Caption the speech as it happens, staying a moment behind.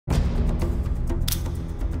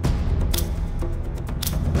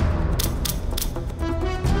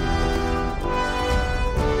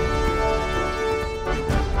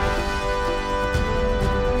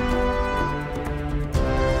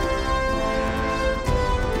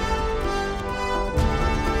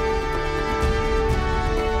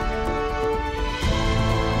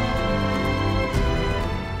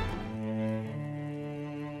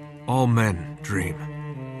All men dream,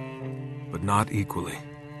 but not equally.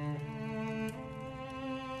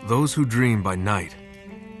 Those who dream by night,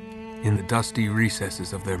 in the dusty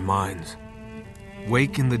recesses of their minds,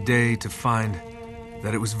 wake in the day to find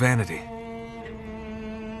that it was vanity.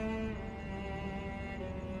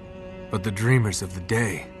 But the dreamers of the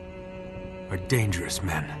day are dangerous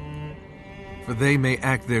men, for they may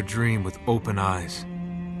act their dream with open eyes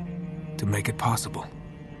to make it possible.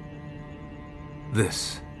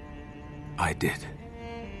 This I did.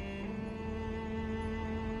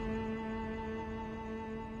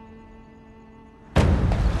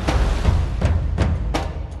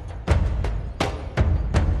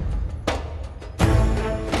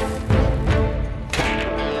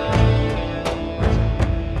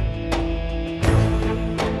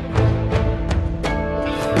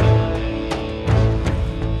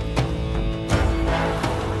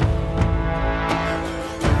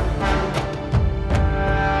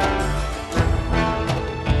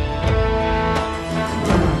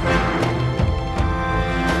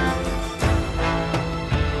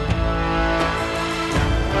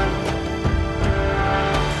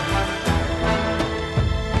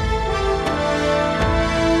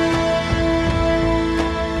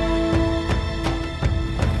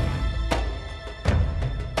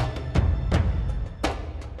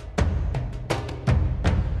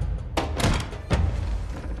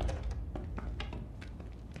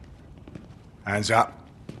 Hands up.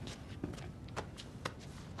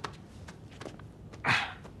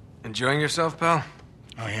 Enjoying yourself, pal?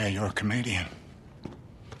 Oh yeah, you're a comedian.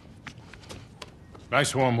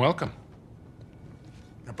 Nice warm welcome.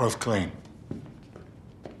 They're both clean.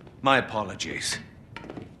 My apologies.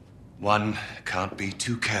 One can't be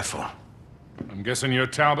too careful. I'm guessing you're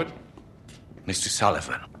Talbot? Mr.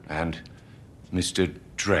 Sullivan and Mr.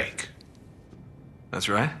 Drake. That's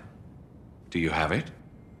right. Do you have it?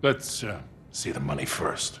 Let's see the money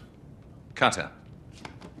first. Cutter.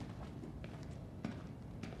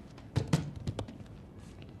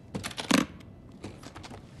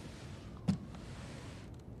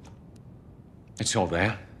 It's all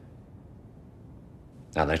there.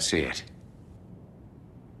 Now let's see it.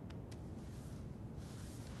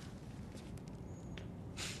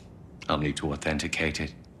 I'll need to authenticate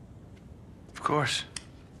it. Of course.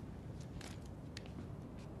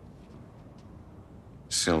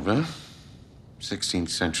 Silver, 16th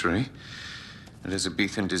century,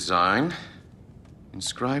 Elizabethan design,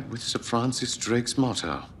 inscribed with Sir Francis Drake's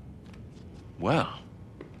motto. Well,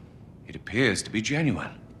 it appears to be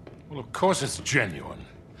genuine. Well, of course it's genuine.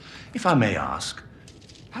 If I may ask,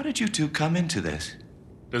 how did you two come into this?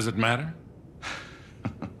 Does it matter?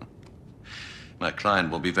 My client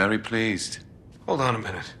will be very pleased. Hold on a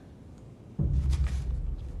minute.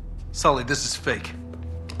 Sully, this is fake.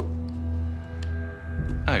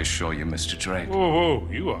 I assure you, Mr. Drake. Whoa,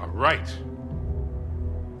 you are right.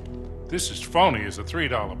 This is phony as a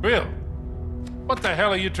 $3 bill. What the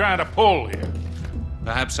hell are you trying to pull here?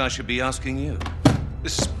 Perhaps I should be asking you.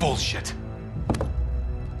 This is bullshit.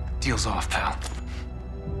 Deal's off, pal.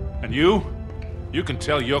 And you? You can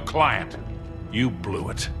tell your client. You blew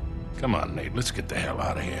it. Come on, Nate, let's get the hell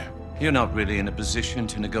out of here. You're not really in a position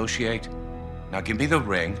to negotiate. Now give me the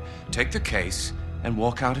ring, take the case, and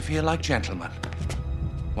walk out of here like gentlemen.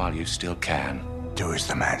 While you still can. Do as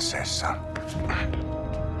the man says, son.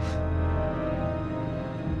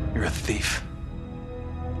 You're a thief.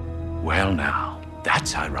 Well now,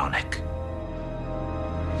 that's ironic.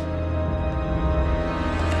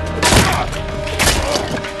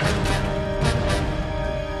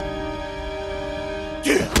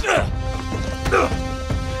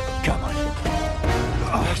 Come on.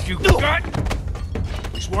 Yes, you got.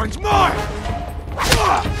 This one's mine!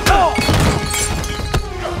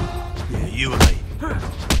 Yeah, you and me.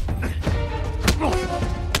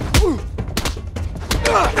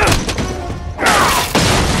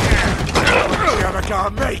 You have a go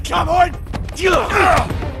at me, come on!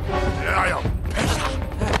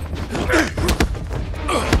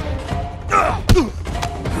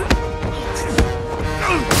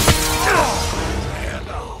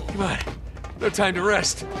 Come on. No time to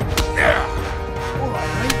rest. All right,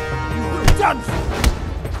 mate. You're done for.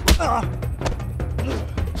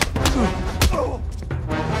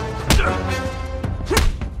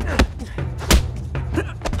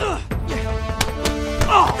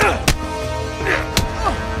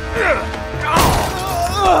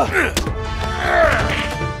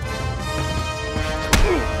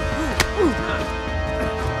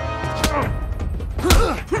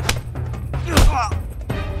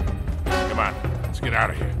 Come on, let's get out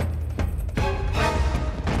of here.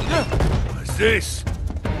 What's this?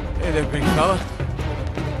 Hey there, big fella.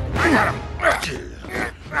 I got him.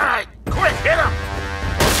 All right, quick, hit him.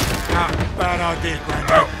 Bad idea,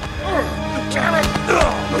 Grandad. Damn it.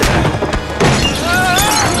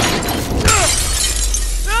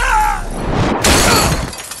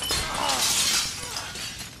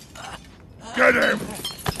 Get him!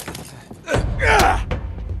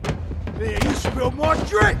 There, you spilled my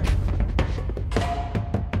drink!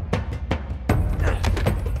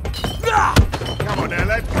 Come on now,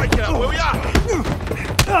 let's break it up, will ya?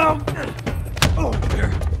 Oh,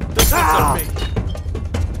 here. This one's on me.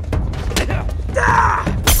 Get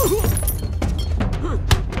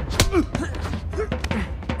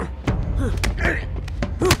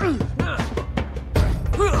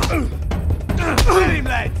him,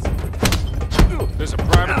 lads! This a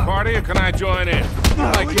private party, or can I join in?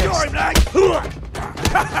 We got him, lads!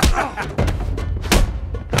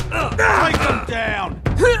 Take them down!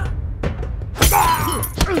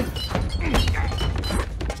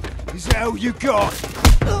 Is that all you got?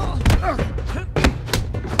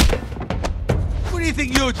 What do you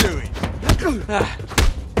think you're doing?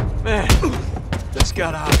 Man, this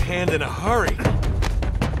got out of hand in a hurry.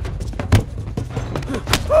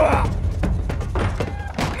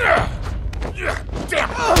 Damn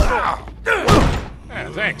it! Yeah,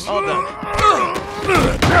 thanks. All done.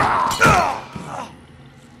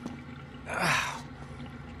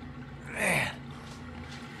 Man,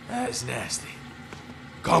 that is nasty.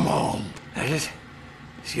 Come on. Now just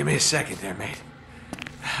give me a second there, mate.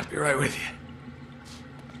 I'll be right with you.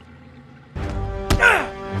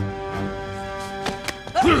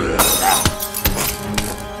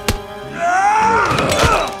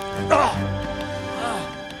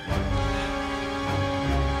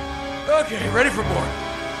 Okay, ready for more.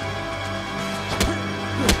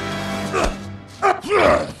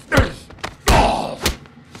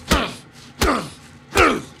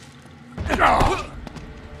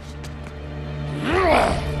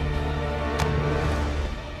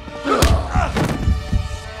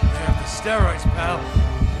 Steroids, pal.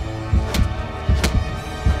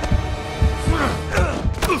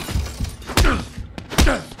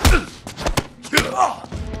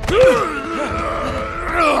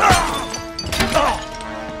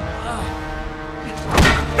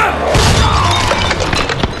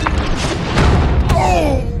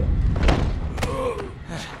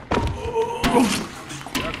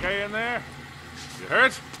 You okay in there? You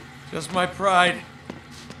hurt? Just my pride.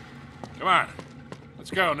 Come on.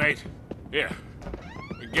 Let's go, Nate. Here.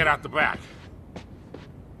 We can get out the back.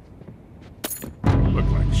 You look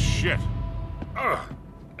like shit. Ugh.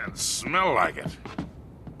 And smell like it.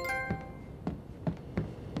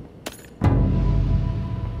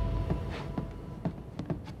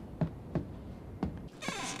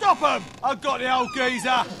 Stop him! I've got the old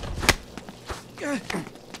geezer!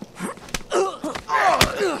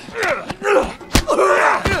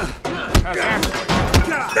 How's that?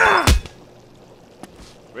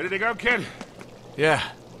 Ready to go, kid? Yeah.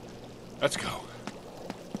 Let's go.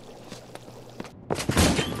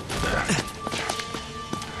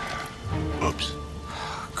 Oops.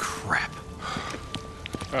 Crap.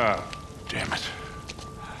 Oh, damn it.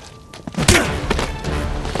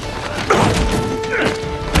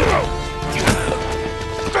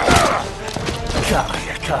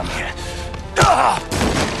 Come here.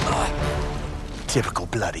 Typical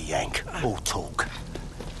bloody Yank. All talk.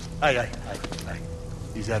 Hey.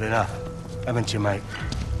 You've had enough, haven't you, mate?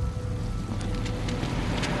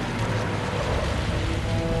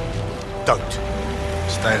 Don't.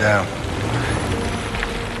 Stay down.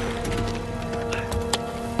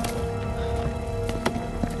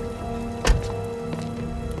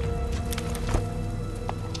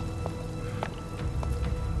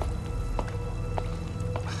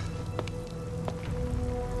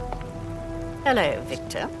 Hello,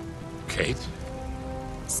 Victor. Kate?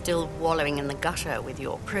 Still wallowing in the gutter with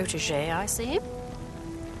your protege, I see.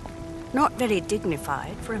 Not very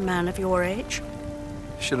dignified for a man of your age.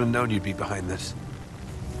 Should have known you'd be behind this.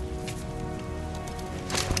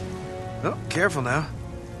 Oh, careful now.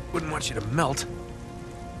 Wouldn't want you to melt.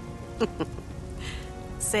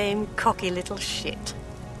 Same cocky little shit.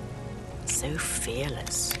 So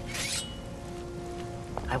fearless.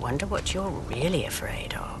 I wonder what you're really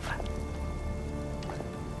afraid of.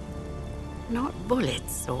 Not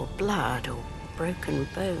bullets or blood or broken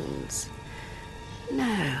bones.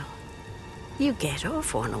 No. You get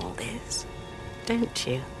off on all this, don't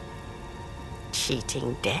you?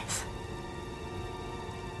 Cheating death.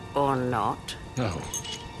 Or not. No.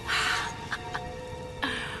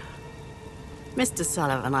 Mr.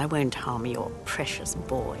 Sullivan, I won't harm your precious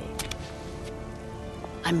boy.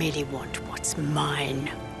 I merely want what's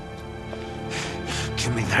mine. Give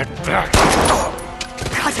Give me that back.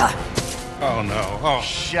 Cutter! Oh, no. Oh.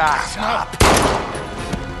 Shut up!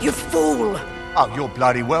 You fool! Oh, you're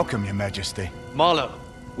bloody welcome, Your Majesty. Marlowe,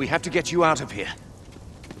 we have to get you out of here.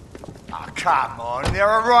 Oh, come on,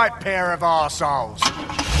 they're a right pair of arseholes.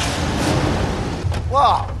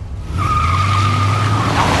 What?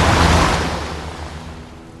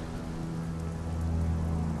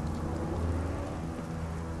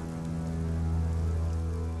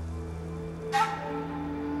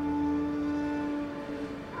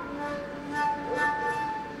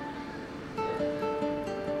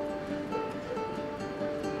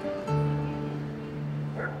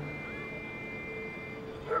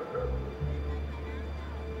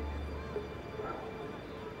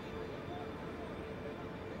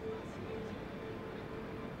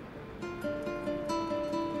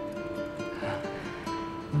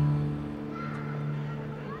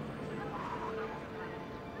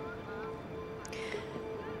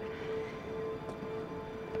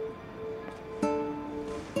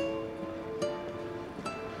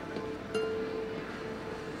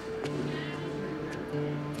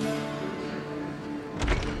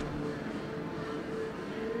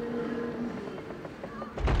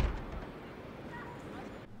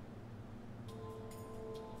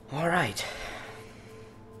 All right.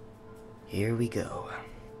 Here we go.